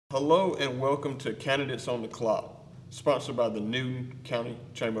Hello and welcome to Candidates on the Clock, sponsored by the Newton County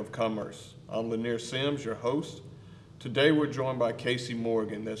Chamber of Commerce. I'm Lanier Sims, your host. Today we're joined by Kacy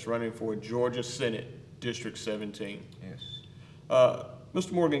Morgan, that's running for Georgia Senate, District 17. Yes.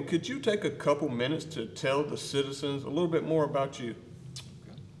 Mr. Morgan, could you take a couple minutes to tell the citizens a little bit more about you?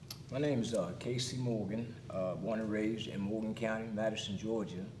 Okay. My name is Kacy Morgan, born and raised in Morgan County, Madison,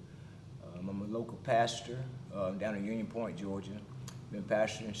 Georgia. I'm a local pastor down in Union Point, Georgia. Been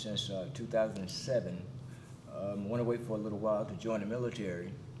pastoring since 2007. Went away for a little while to join the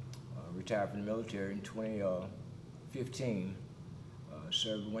military. Retired from the military in 2015.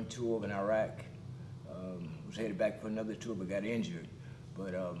 Served one tour in Iraq. Was headed back for another tour, but got injured.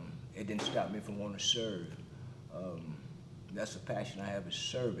 But it didn't stop me from wanting to serve. That's a passion I have, is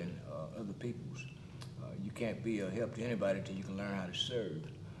serving other people's. You can't be a help to anybody until you can learn how to serve.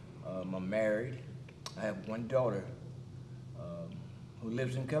 I'm married. I have one daughter who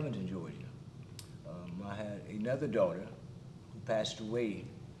lives in Covington, Georgia. I had another daughter who passed away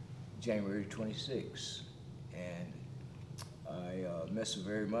January 26th, and I miss her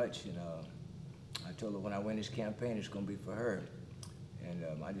very much, and I told her when I win this campaign, it's going to be for her. And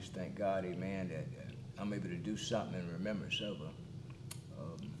I just thank God, amen, that I'm able to do something in remembrance of her.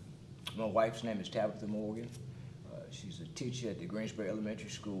 My wife's name is Tabitha Morgan. She's a teacher at the Greensboro Elementary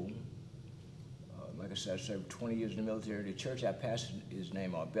School. Like I said, I served 20 years in the military. The church I pastored is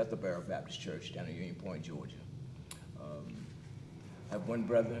named Bethel Barrow Baptist Church down in Union Point, Georgia. I have one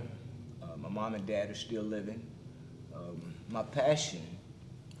brother. My mom and dad are still living. My passion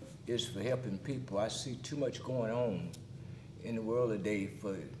is for helping people. I see too much going on in the world today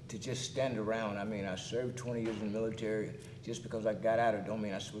to just stand around. I mean, I served 20 years in the military. Just because I got out of it don't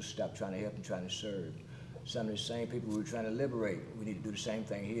mean I'm supposed to stop trying to help and trying to serve. Some of the same people we're trying to liberate, we need to do the same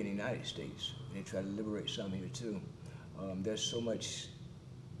thing here in the United States. We need to try to liberate some here too. There's so many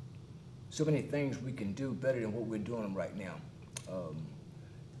things we can do better than what we're doing right now.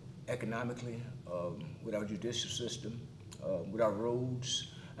 Economically, with our judicial system, with our roads.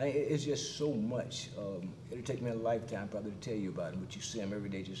 I mean, it's just so much. It'll take me a lifetime probably to tell you about them, but you see them every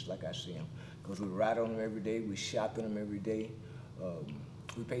day just like I see them. Because we ride on them every day, we shop in them every day.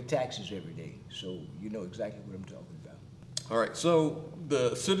 We pay taxes every day, so you know exactly what I'm talking about. All right, so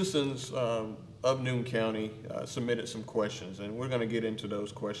the citizens of Newton County submitted some questions, and we're going to get into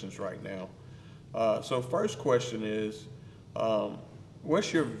those questions right now. So first question is,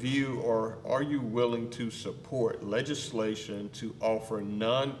 what's your view, or are you willing to support legislation to offer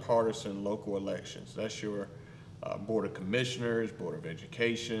nonpartisan local elections? That's your Board of Commissioners, Board of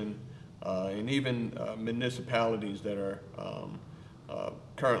Education, and even municipalities that are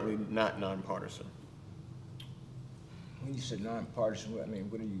currently not nonpartisan. When you said nonpartisan, I mean,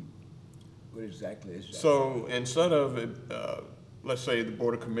 what exactly is that? So instead of it, let's say the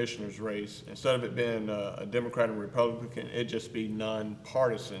Board of Commissioners race, instead of it being a Democrat and Republican, it just be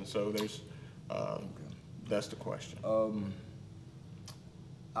nonpartisan. So there's, okay. That's the question.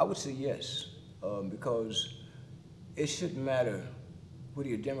 I would say yes, because it shouldn't matter whether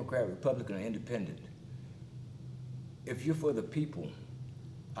you're Democrat, Republican, or Independent. If you're for the people,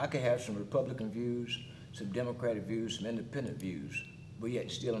 I could have some Republican views, some Democratic views, some independent views, but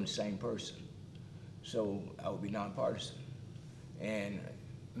yet still I'm the same person. So I would be nonpartisan. And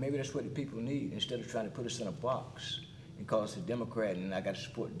maybe that's what the people need, instead of trying to put us in a box and call us a Democrat and I got to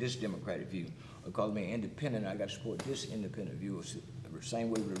support this Democratic view, or call me independent, I got to support this independent view, or the same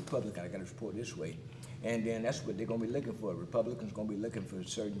way with a Republican, I got to support this way. And then that's what they're going to be looking for. Republicans going to be looking for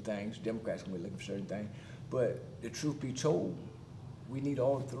certain things, Democrats going to be looking for certain things. But the truth be told, we need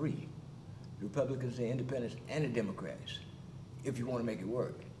all three, the Republicans, the Independents, and the Democrats, if you want to make it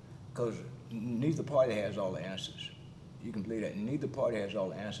work. Because neither party has all the answers. You can believe that. Neither party has all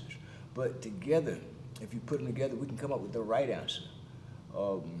the answers. But together, if you put them together, we can come up with the right answer.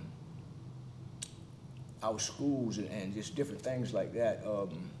 Our schools and just different things like that.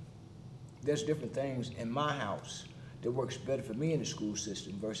 There's different things in my house that works better for me in the school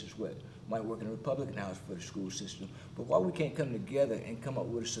system versus what might work in a Republican house for the school system. But why we can't come together and come up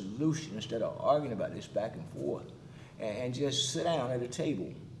with a solution instead of arguing about this back and forth, and just sit down at a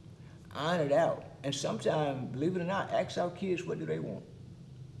table, iron it out, and sometimes, believe it or not, ask our kids what do they want.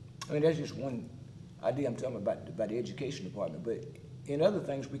 I mean, that's just one idea I'm talking about the education department, but in other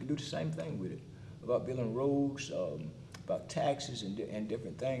things we can do the same thing with it, about building roads, about taxes and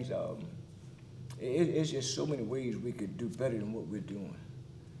different things. It's just so many ways we could do better than what we're doing.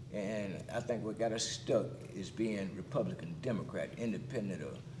 And I think what got us stuck is being Republican, Democrat, Independent,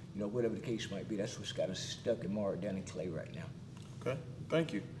 or whatever the case might be. That's what's got us stuck and marred down in clay right now. Okay,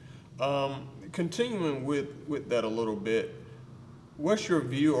 thank you. Continuing with that a little bit, What's your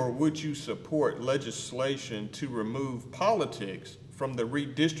view, or would you support legislation to remove politics from the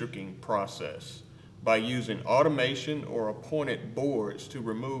redistricting process by using automation or appointed boards to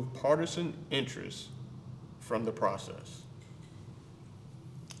remove partisan interests from the process?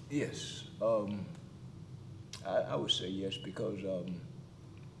 Yes, I would say yes, because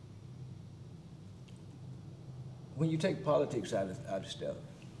when you take politics out of stuff,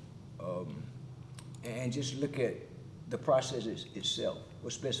 and just look at the process itself,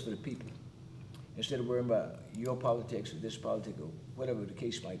 what's best for the people, instead of worrying about your politics or this politics or whatever the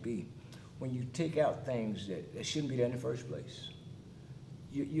case might be, when you take out things that shouldn't be there in the first place,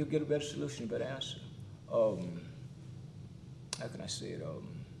 you'll get a better solution, a better answer. How can I say it?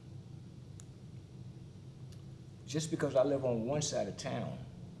 Just because I live on one side of town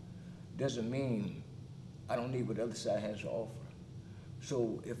doesn't mean I don't need what the other side has to offer.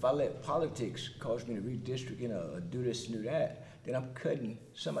 So if I let politics cause me to redistrict, or do this and do that, then I'm cutting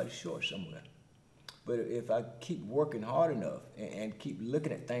somebody short somewhere. But if I keep working hard enough and keep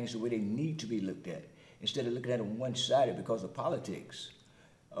looking at things the way they need to be looked at, instead of looking at them one-sided because of politics,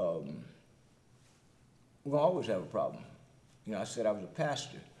 we're gonna always have a problem. I said I was a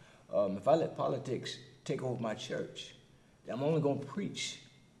pastor. If I let politics take over my church, I'm only gonna preach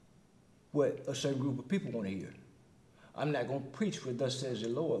what a certain group of people want to hear. I'm not going to preach what thus says the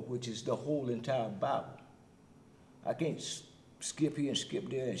Lord, which is the whole entire Bible. I can't skip here and skip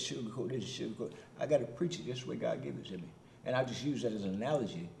there and sugarcoat this and sugarcoat. I got to preach it just the way God gave it to me. And I just use that as an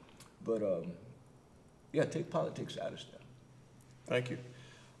analogy. But yeah, take politics out of stuff. Thank you.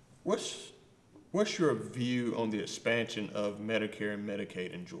 What's your view on the expansion of Medicare and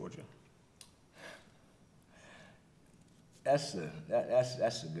Medicaid in Georgia? That's a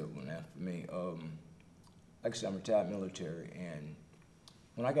good one for me. Like I said, I'm retired military, and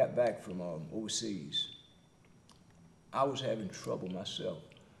when I got back from overseas, I was having trouble myself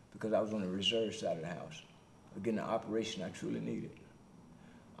because I was on the reserve side of the house, getting the operation I truly needed.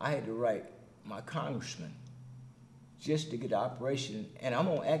 I had to write my congressman just to get the operation, and I'm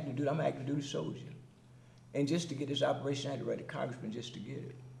an active duty soldier. And just to get this operation, I had to write the congressman just to get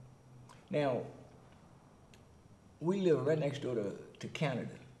it. Now, we live right next door to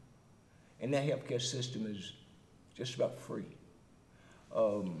Canada, and that healthcare system is just about free.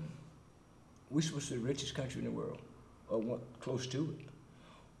 We're supposed to be the richest country in the world, or close to it.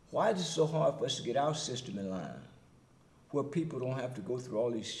 Why is it so hard for us to get our system in line, where people don't have to go through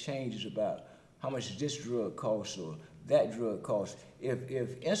all these changes about how much this drug costs or that drug costs? If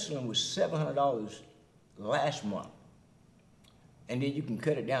insulin was $700 last month, and then you can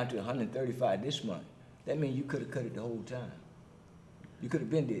cut it down to $135 this month, that means you could have cut it the whole time. You could have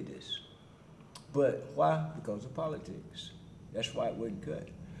been did this. But why? Because of politics. That's why it wasn't cut.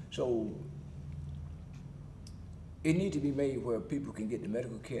 So it needs to be made where people can get the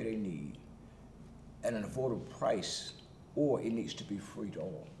medical care they need at an affordable price, or it needs to be free to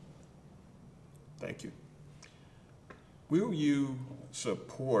all. Thank you. Will you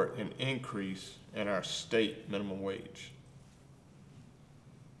support an increase in our state minimum wage?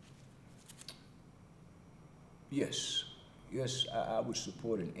 Yes. Yes, I would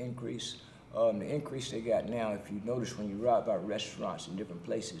support an increase. The increase they got now, if you notice when you ride by restaurants in different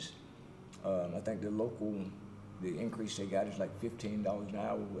places, I think the increase they got is like $15 an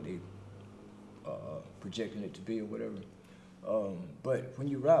hour, what they projecting it to be or whatever. But when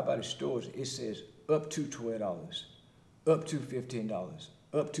you ride by the stores, it says up to $12, up to $15,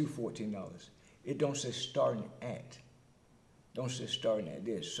 up to $14. It don't say starting at. Don't say starting at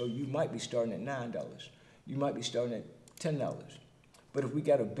this. So you might be starting at $9. You might be starting at $10. But if we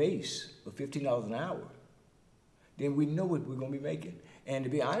got a base of $15 an hour, then we know what we're going to be making. And to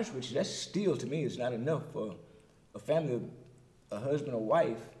be honest with you, that still, to me, is not enough for a family, a husband, a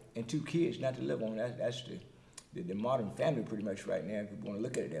wife, and 2 kids not to live on. That's the modern family pretty much right now, if you want to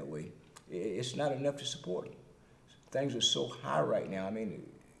look at it that way. It's not enough to support them. Things are so high right now. I mean,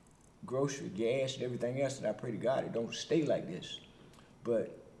 grocery, gas, and everything else, and I pray to God it don't stay like this.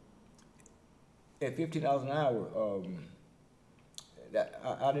 But at $15 an hour,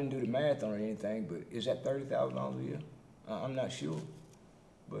 I didn't do the math on it or anything, but is that $30,000 a year? I'm not sure,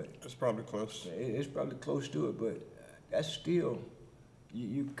 but it's probably close. It's probably close to it, but that's still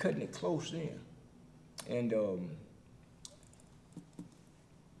you cutting it close in, and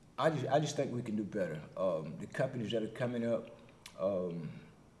I just think we can do better. The companies that are coming up,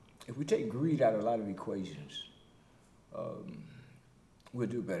 if we take greed out of a lot of equations, we'll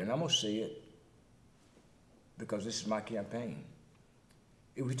do better. And I'm gonna say it because this is my campaign.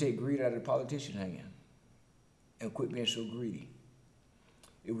 If we take greed out of the politician's hand and quit being so greedy,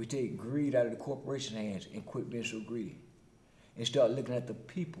 if we take greed out of the corporation's hands and quit being so greedy, and start looking at the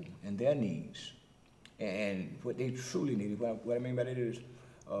people and their needs and what they truly need. What I mean by that is,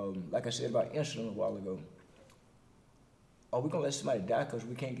 like I said about insulin a while ago, are we gonna let somebody die because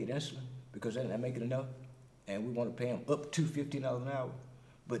we can't get insulin because they're not making enough, and we want to pay them up to $15 an hour,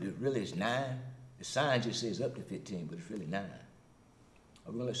 but it really is 9? The sign just says up to 15, but it's really 9.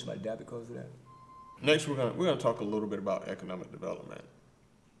 Are we gonna let somebody die because of that? Next, we're gonna talk a little bit about economic development.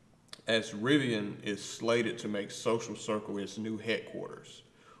 As Rivian is slated to make Social Circle its new headquarters,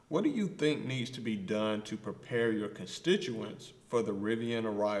 what do you think needs to be done to prepare your constituents for the Rivian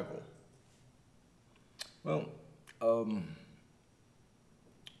arrival? Well,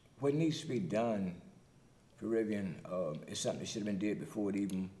 what needs to be done for Rivian is something that should have been did before it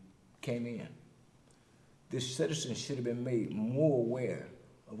even came in. The citizens should have been made more aware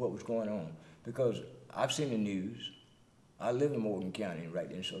of what was going on, because I've seen the news. I live in Morgan County, right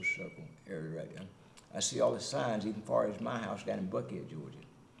there in Social Circle area right there. I see all the signs, even far as my house down in Buckhead, Georgia.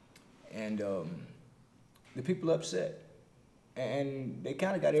 And the people are upset. And they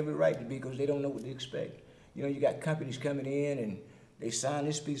kind of got every right to be, because they don't know what to expect. You know, you got companies coming in and they sign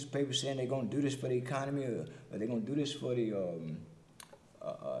this piece of paper saying they're going to do this for the economy, or they're going to do this for the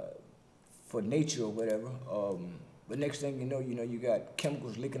for nature or whatever. But next thing you know, you got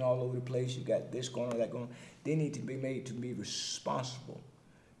chemicals leaking all over the place. You got this going on, that going on. They need to be made to be responsible.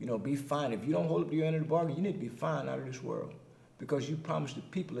 You know, be fined. If you don't hold up to your end of the bargain, you need to be fined out of this world, because you promised the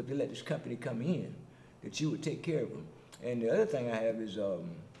people, if they let this company come in, that you would take care of them. And the other thing I have is,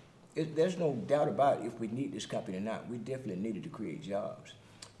 there's no doubt about it, if we need this company or not. We definitely needed to create jobs.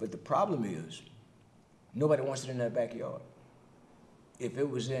 But the problem is, nobody wants it in their backyard. If it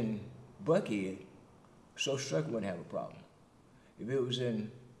was in Buckhead, Social Circle wouldn't have a problem. If it was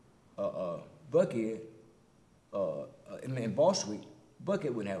in Buckhead, in Boswick,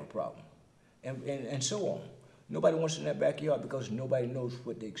 Buckhead wouldn't have a problem, and so on. Nobody wants it in their backyard because nobody knows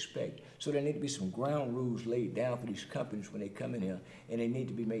what they expect. So there need to be some ground rules laid down for these companies when they come in here, and they need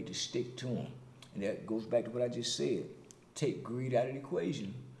to be made to stick to them. And that goes back to what I just said. Take greed out of the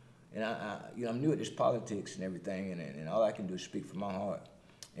equation. And I'm new at this politics and everything, and all I can do is speak from my heart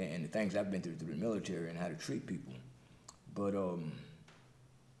and the things I've been through the military and how to treat people. But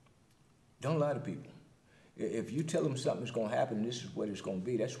don't lie to people. If you tell them something's going to happen and this is what it's going to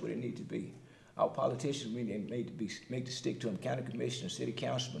be, that's what it needs to be. Our politicians made to stick to them. County commissioner, city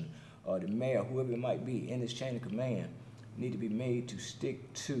councilman, the mayor, whoever it might be in this chain of command, need to be made to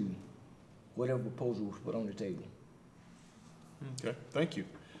stick to whatever proposal was put on the table. Okay, thank you.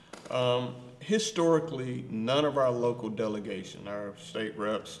 Historically, none of our local delegation, our state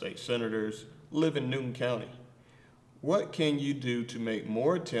reps, state senators, live in Newton County. What can you do to make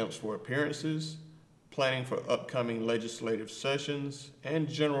more attempts for appearances, planning for upcoming legislative sessions, and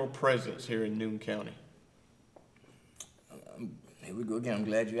general presence here in Newton County? Here we go again. I'm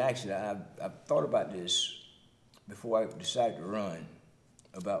glad you asked it. I've thought about this before I decided to run,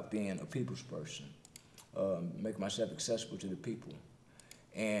 about being a people's person, make myself accessible to the people.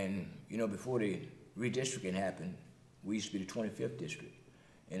 And, you know, before the redistricting happened, we used to be the 25th district,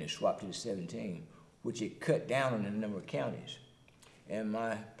 and it swapped to the 17th, which it cut down on the number of counties. And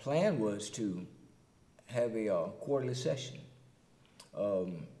my plan was to have a quarterly session.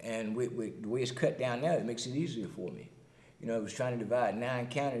 And with the way it's cut down now, it makes it easier for me. You know, I was trying to divide 9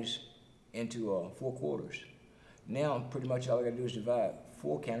 counties into 4 quarters. Now, pretty much all I gotta do is divide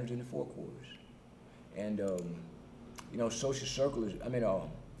 4 counties into 4 quarters. And, you know, Social Circle is,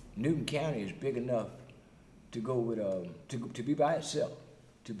 Newton County is big enough to go with, to be by itself,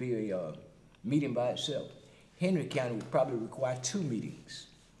 to be a meeting by itself. Henry County would probably require 2 meetings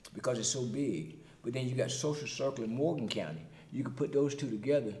because it's so big. But then you got Social Circle in Morgan County. You could put those 2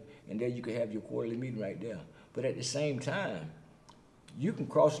 together, and then you could have your quarterly meeting right there. But at the same time, you can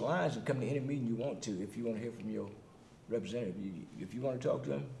cross lines and come to any meeting you want to if you want to hear from your representative. If you want to talk to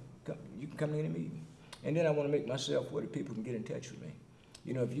them, you can come to any meeting. And then I want to make myself where the people can get in touch with me.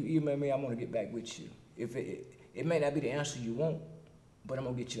 You know, if you email me, I want to get back with you. If it may not be the answer you want, but I'm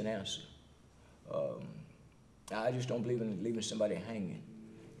going to get you an answer. I just don't believe in leaving somebody hanging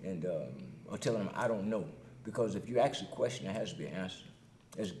and or telling them I don't know. Because if you ask a question, there has to be an answer.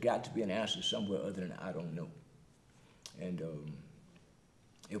 There's got to be an answer somewhere other than I don't know. And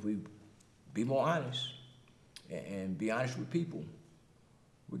if we be more honest and be honest with people,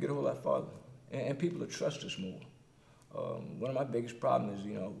 we get a whole lot farther. And people will trust us more. One of my biggest problems is,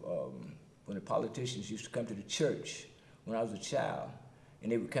 you know, when the politicians used to come to the church when I was a child, and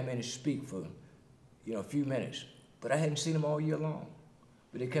they would come in and speak for, you know, a few minutes. But I hadn't seen them all year long.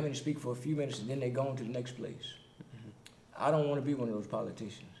 But they come in and speak for a few minutes, and then they go on to the next place. I don't want to be one of those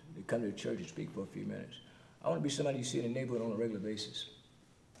politicians. They come to the church and speak for a few minutes. I want to be somebody you see in the neighborhood on a regular basis.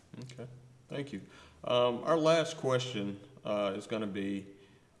 Okay, thank you. Our last question is going to be,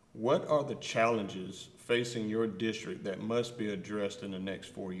 what are the challenges facing your district that must be addressed in the next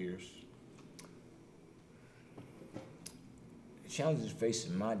 4 years? The challenges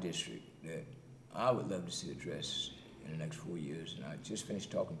facing my district that I would love to see addressed in the next 4 years, and I just finished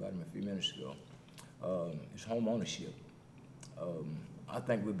talking about them a few minutes ago, is home ownership. I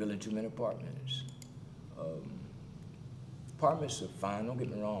think we're building too many apartments. Apartments are fine, don't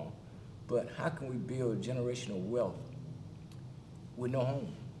get me wrong, but how can we build generational wealth with no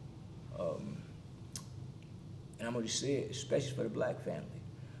home? And I'm going to say it, especially for the black family.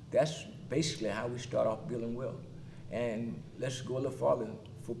 That's basically how we start off building wealth. And let's go a little farther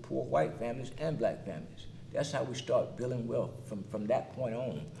for poor white families and black families. That's how we start building wealth from that point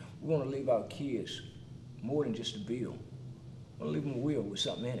on. We want to leave our kids more than just a bill. We want to leave them a will with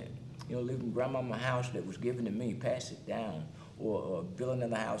something in it. You know, leave them grandmama a house that was given to me, pass it down, or build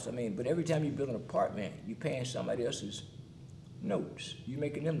another house. I mean, but every time you build an apartment, you're paying somebody else's notes. You're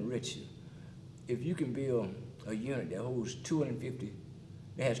making them richer. If you can build a unit that holds 250,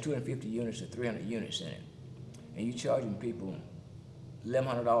 that has 250 units or 300 units in it, and you're charging people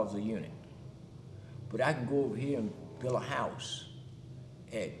 $1,100 a unit, but I can go over here and build a house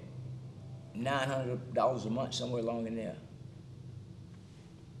at $900 a month, somewhere along in there.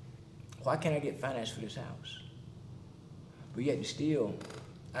 Why can't I get financed for this house? But yet still,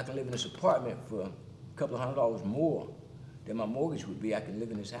 I can live in this apartment for a couple of $100 more than my mortgage would be. I can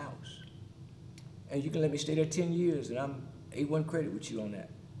live in this house. And you can let me stay there 10 years, and I'm A1 credit with you on that.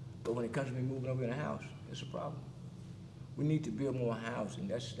 But when it comes to me moving over in a house, it's a problem. We need to build more housing.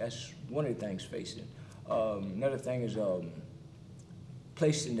 That's one of the things facing. Another thing is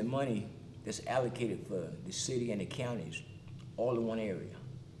placing the money that's allocated for the city and the counties all in one area.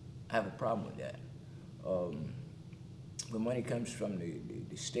 I have a problem with that. When money comes from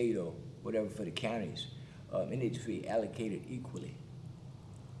the state or whatever for the counties, it needs to be allocated equally,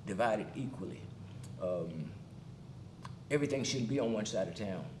 divided equally. Everything shouldn't be on one side of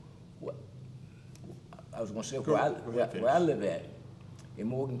town. I was going to say, where I live at, in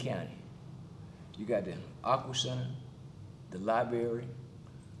Morgan County, you got the Aqua Center, the library,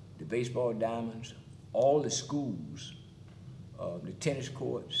 the baseball diamonds, all the schools, the tennis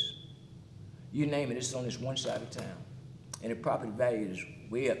courts, you name it, it's on this one side of town. And the property value is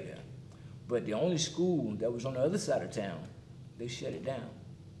way up there. But the only school that was on the other side of town, they shut it down.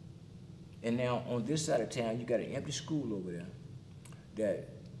 And now on this side of town, you got an empty school over there that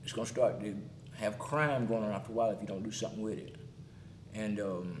is going to start to have crime going on after a while if you don't do something with it. And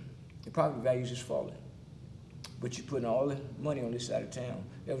the property values is falling. But you're putting all the money on this side of town.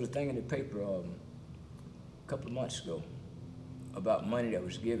 There was a thing in the paper a couple of months ago about money that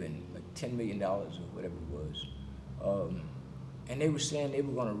was given, like $10 million or whatever it was. And they were saying they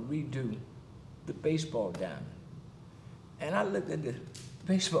were going to redo the baseball diamond. And I looked at the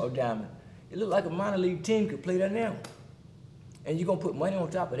baseball diamond. It looked like a minor league team could play there now. And you're going to put money on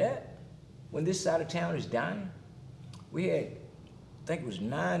top of that when this side of town is dying? We had, I think it was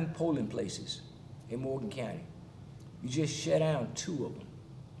 9 polling places in Morgan County. You just shut down 2 of them.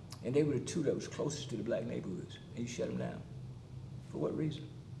 And they were the 2 that was closest to the black neighborhoods. And you shut them down. For what reason?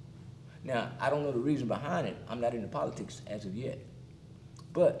 Now, I don't know the reason behind it. I'm not into politics as of yet.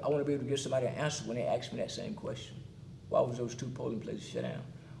 But I want to be able to give somebody an answer when they ask me that same question. Why was those 2 polling places shut down?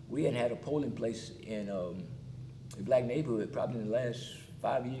 We hadn't had a polling place in a black neighborhood probably in the last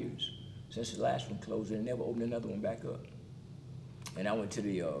 5 years since the last one closed, and never opened another one back up. And I went to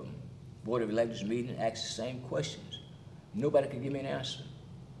the Board of Electors meeting and asked the same questions. Nobody could give me an answer.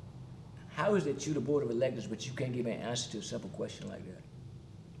 How is it you, the Board of Electors, but you can't give me an answer to a simple question like that?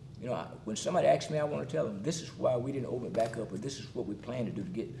 You know, when somebody asks me, I want to tell them, this is why we didn't open it back up, or this is what we plan to do to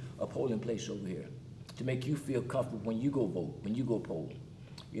get a polling place over here, to make you feel comfortable when you go vote, when you go poll.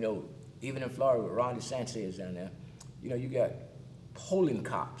 You know, even in Florida, where Ron DeSantis is down there, you know, you got polling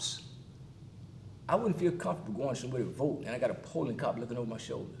cops. I wouldn't feel comfortable going somewhere to vote, and I got a polling cop looking over my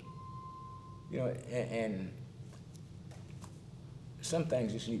shoulder. You know, and some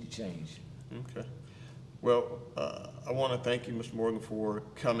things just need to change. Okay. Well, I want to thank you, Mr. Morgan, for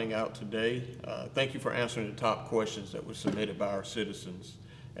coming out today. Thank you for answering the top questions that were submitted by our citizens.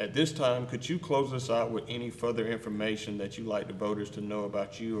 At this time, could you close us out with any further information that you'd like the voters to know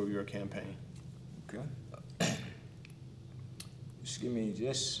about you or your campaign? Okay. Just give me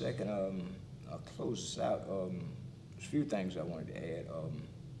just a second. I'll close this out. There's a few things I wanted to add.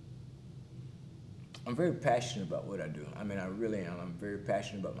 I'm very passionate about what I do. I mean, I really am. I'm very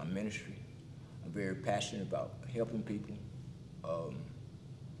passionate about my ministry. I'm very passionate about helping people.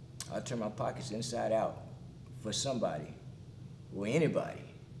 I turn my pockets inside out for somebody or anybody.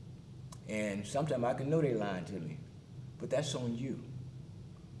 And sometimes I can know they're lying to me, but that's on you.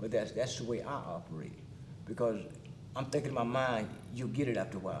 But that's the way I operate. Because I'm thinking in my mind, you'll get it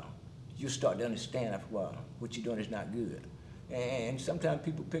after a while. You'll start to understand after a while what you're doing is not good. And sometimes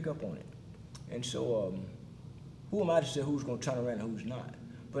people pick up on it. And so, who am I to say who's going to turn around and who's not?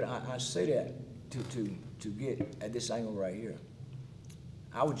 But I say that to get at this angle right here.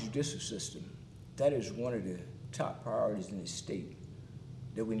 Our judicial system, that is one of the top priorities in the state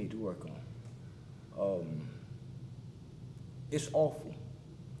that we need to work on. It's awful.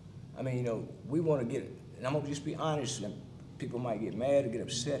 I mean, you know, we want to get, and I'm going to just be honest, and people might get mad or get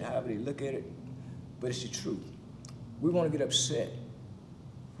upset, however they look at it, but it's the truth. We want to get upset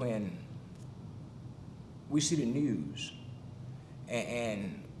when we see the news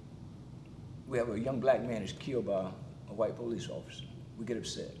and we have a young black man is killed by a white police officer. We get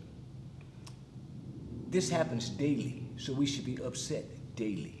upset. This happens daily, so we should be upset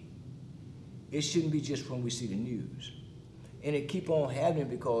daily. It shouldn't be just when we see the news. And it keep on happening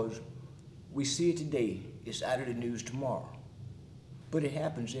because we see it today, it's out of the news tomorrow. But it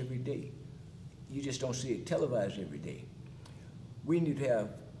happens every day. You just don't see it televised every day. We need to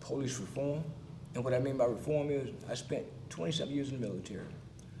have police reform. And what I mean by reform is, I spent 20-something years in the military.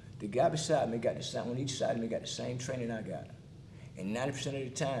 The guy beside me got the same, on each side of me got the same training I got. And 90% of the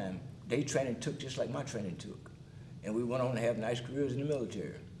time, their training took just like my training took. And we went on to have nice careers in the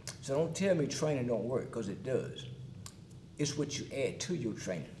military. So don't tell me training don't work, because it does. It's what you add to your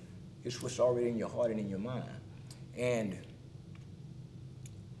training. It's what's already in your heart and in your mind. And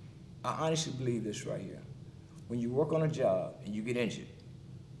I honestly believe this right here. When you work on a job and you get injured,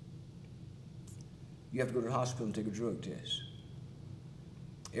 you have to go to the hospital and take a drug test.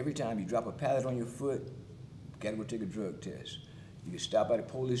 Every time you drop a pallet on your foot, you gotta go take a drug test. You get stopped by the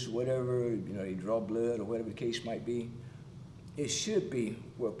police or whatever, you know, they draw blood or whatever the case might be. It should be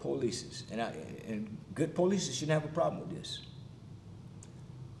where police is, and good police shouldn't have a problem with this.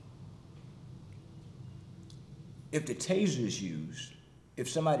 If the taser is used, if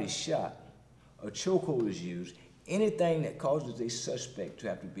somebody's shot, a chokehold is used, anything that causes a suspect to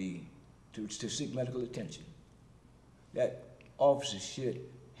have to be, to seek medical attention, that officer should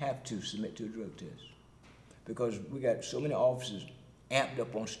have to submit to a drug test. Because we got so many officers amped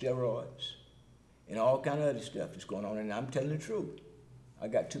up on steroids and all kind of other stuff that's going on, and I'm telling the truth. I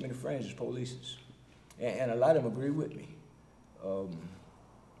got too many friends as police, and a lot of them agree with me. And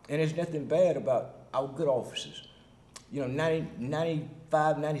there's nothing bad about our good officers. You know,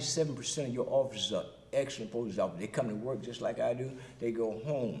 95, 97% of your officers are excellent police officers. They come to work just like I do. They go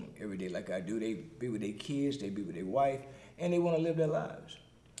home every day like I do. They be with their kids, they be with their wife, and they want to live their lives.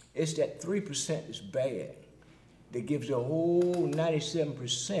 It's that 3% that's bad that gives the whole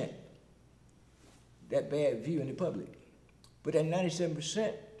 97% that bad view in the public. But that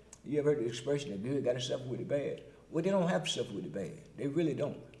 97%, you ever heard the expression, the good got to suffer with the bad? Well, they don't have to suffer with the bad. They really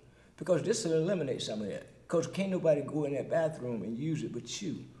don't. Because this will eliminate some of that. Because can't nobody go in that bathroom and use it but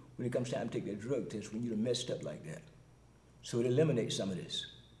you when it comes time to take that drug test when you're messed up like that. So it eliminates some of this.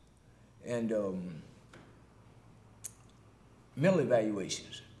 And mental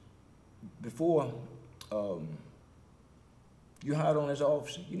evaluations. Before you're hired on as an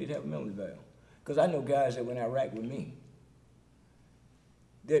officer, you need to have a mental eval. Because I know guys that went to Iraq with me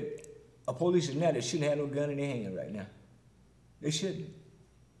that a policeman now that shouldn't have no gun in their hand right now. They shouldn't.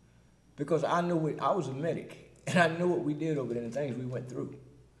 Because I know what, I was a medic, and I know what we did over there and the things we went through.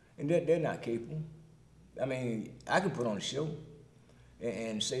 And they're not capable. I mean, I can put on a show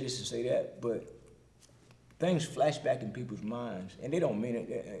and say this and say that, but things flash back in people's minds, and they don't mean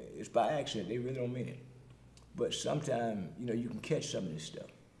it. It's by accident. They really don't mean it. But sometimes, you know, you can catch some of this stuff.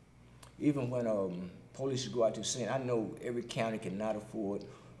 Even when police go out to the scene, I know every county cannot afford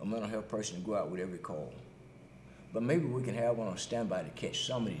a mental health person to go out with every call. But maybe we can have one on standby to catch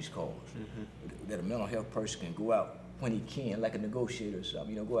some of these calls. That a mental health person can go out when he can, like a negotiator or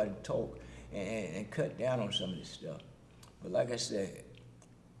something, you know, go out and talk and cut down on some of this stuff. But like I said,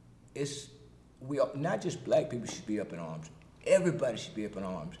 not just black people should be up in arms. Everybody should be up in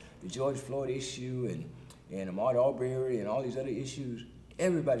arms. The George Floyd issue and Ahmaud Arbery and all these other issues,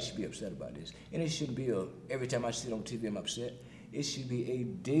 everybody should be upset about this. And it shouldn't be every time I sit on TV I'm upset. It should be a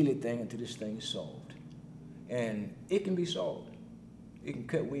daily thing until this thing is solved. And it can be solved. It can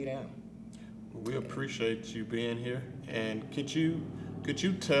cut way down. We appreciate you being here. And could you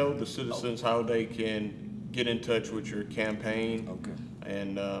tell the citizens how they can get in touch with your campaign? Okay.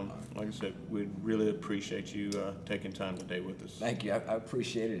 And like I said, we'd really appreciate you taking time today with us. Thank you. I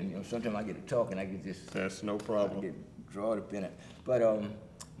appreciate it. And you know, sometimes I get to talk and I get just. That's no problem. I get drawn up in it. But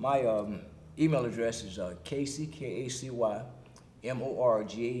my email address is Kacy, Kacy,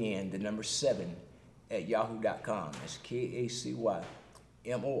 MORGAN, the number 7, at yahoo.com. That's Kacy,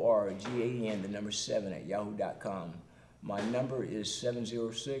 MORGAN, the number 7, at yahoo.com. My number is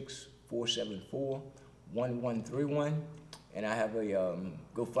 706-474-1131, and I have a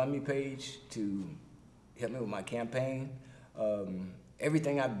GoFundMe page to help me with my campaign.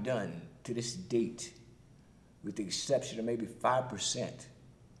 Everything I've done to this date, with the exception of maybe 5%,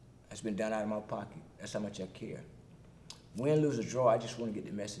 has been done out of my pocket. That's how much I care. Win, lose, or draw, I just want to get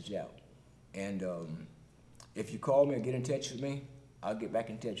the message out. And if you call me or get in touch with me, I'll get back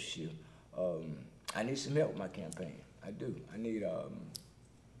in touch with you. I need some help with my campaign. I do. I need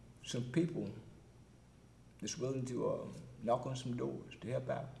some people that's willing to knock on some doors to help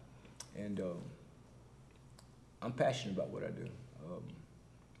out. And I'm passionate about what I do.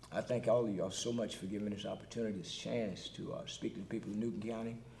 I thank all of y'all so much for giving me this opportunity, this chance to speak to the people of Newton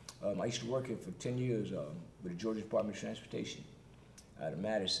County. I used to work here for 10 years with the Georgia Department of Transportation out of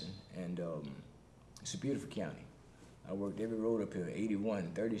Madison, and it's a beautiful county. I worked every road up here,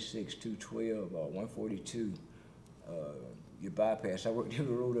 81, 36, 212, 142, your bypass. I worked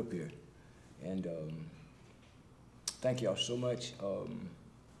every road up here. And thank y'all so much.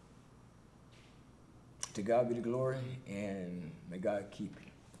 To God be the glory, and may God keep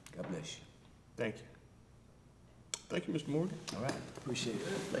you. God bless you. Thank you. Thank you, Mr. Morgan. All right, appreciate it.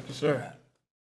 Thank you, sir.